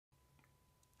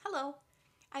Hello,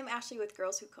 I'm Ashley with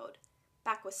Girls Who Code,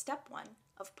 back with step 1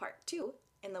 of part 2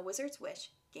 in the Wizard's Wish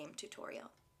game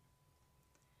tutorial.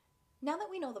 Now that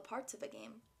we know the parts of a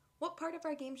game, what part of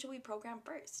our game should we program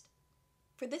first?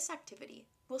 For this activity,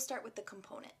 we'll start with the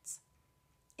components.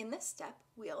 In this step,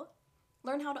 we'll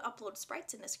learn how to upload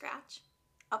sprites into Scratch,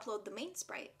 upload the main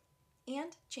sprite,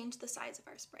 and change the size of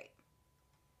our sprite.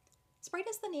 Sprite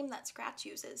is the name that Scratch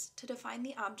uses to define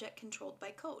the object controlled by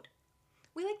code.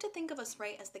 We like to think of a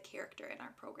sprite as the character in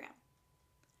our program.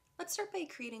 Let's start by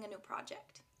creating a new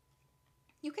project.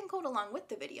 You can code along with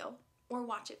the video, or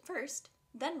watch it first,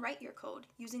 then write your code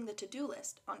using the to-do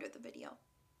list under the video.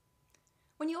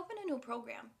 When you open a new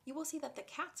program, you will see that the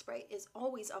cat sprite is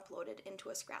always uploaded into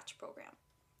a Scratch program.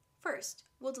 First,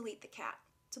 we'll delete the cat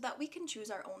so that we can choose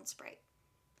our own sprite.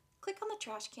 Click on the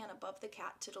trash can above the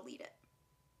cat to delete it.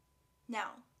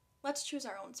 Now, let's choose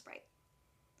our own sprite.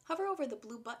 Hover over the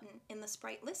blue button in the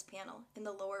Sprite List panel in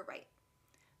the lower right.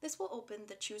 This will open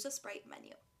the Choose a Sprite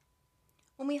menu.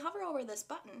 When we hover over this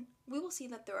button, we will see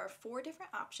that there are 4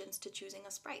 different options to choosing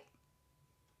a sprite.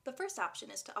 The first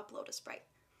option is to upload a sprite.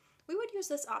 We would use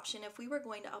this option if we were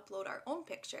going to upload our own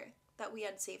picture that we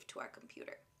had saved to our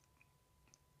computer.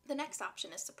 The next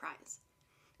option is Surprise.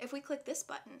 If we click this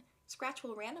button, Scratch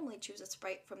will randomly choose a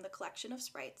sprite from the collection of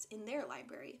sprites in their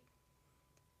library.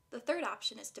 The third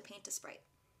option is to paint a sprite.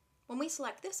 When we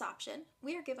select this option,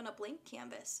 we are given a blank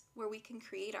canvas where we can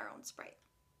create our own sprite.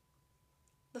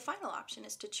 The final option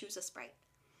is to choose a sprite.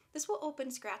 This will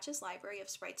open Scratch's library of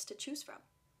sprites to choose from.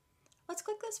 Let's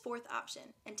click this fourth option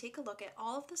and take a look at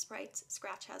all of the sprites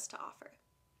Scratch has to offer.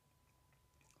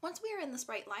 Once we are in the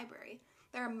sprite library,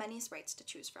 there are many sprites to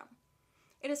choose from.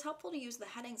 It is helpful to use the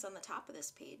headings on the top of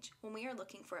this page when we are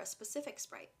looking for a specific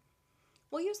sprite.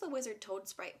 We'll use the Wizard Toad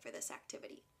sprite for this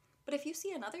activity. But if you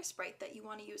see another sprite that you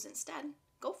want to use instead,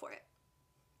 go for it.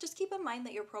 Just keep in mind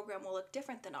that your program will look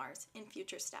different than ours in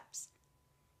future steps.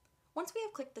 Once we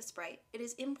have clicked the sprite, it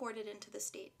is imported into the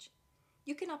stage.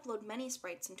 You can upload many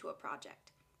sprites into a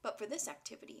project, but for this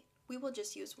activity, we will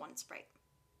just use one sprite.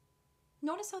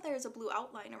 Notice how there is a blue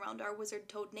outline around our Wizard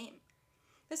Toad name.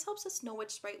 This helps us know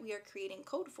which sprite we are creating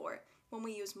code for when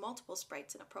we use multiple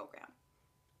sprites in a program.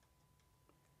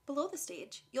 Below the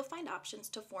stage, you'll find options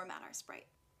to format our sprite.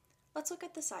 Let's look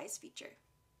at the size feature.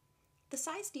 The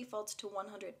size defaults to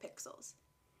 100 pixels.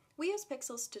 We use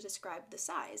pixels to describe the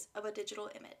size of a digital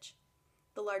image.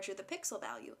 The larger the pixel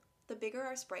value, the bigger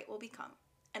our sprite will become,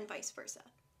 and vice versa.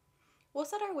 We'll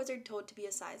set our Wizard Toad to be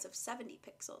a size of 70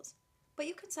 pixels, but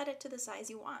you can set it to the size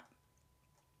you want.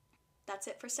 That's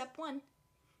it for step 1.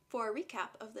 For a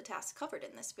recap of the tasks covered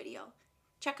in this video,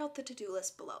 check out the to-do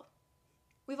list below.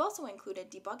 We've also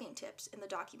included debugging tips in the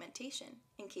documentation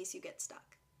in case you get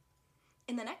stuck.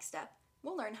 In the next step,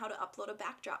 we'll learn how to upload a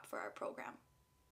backdrop for our program.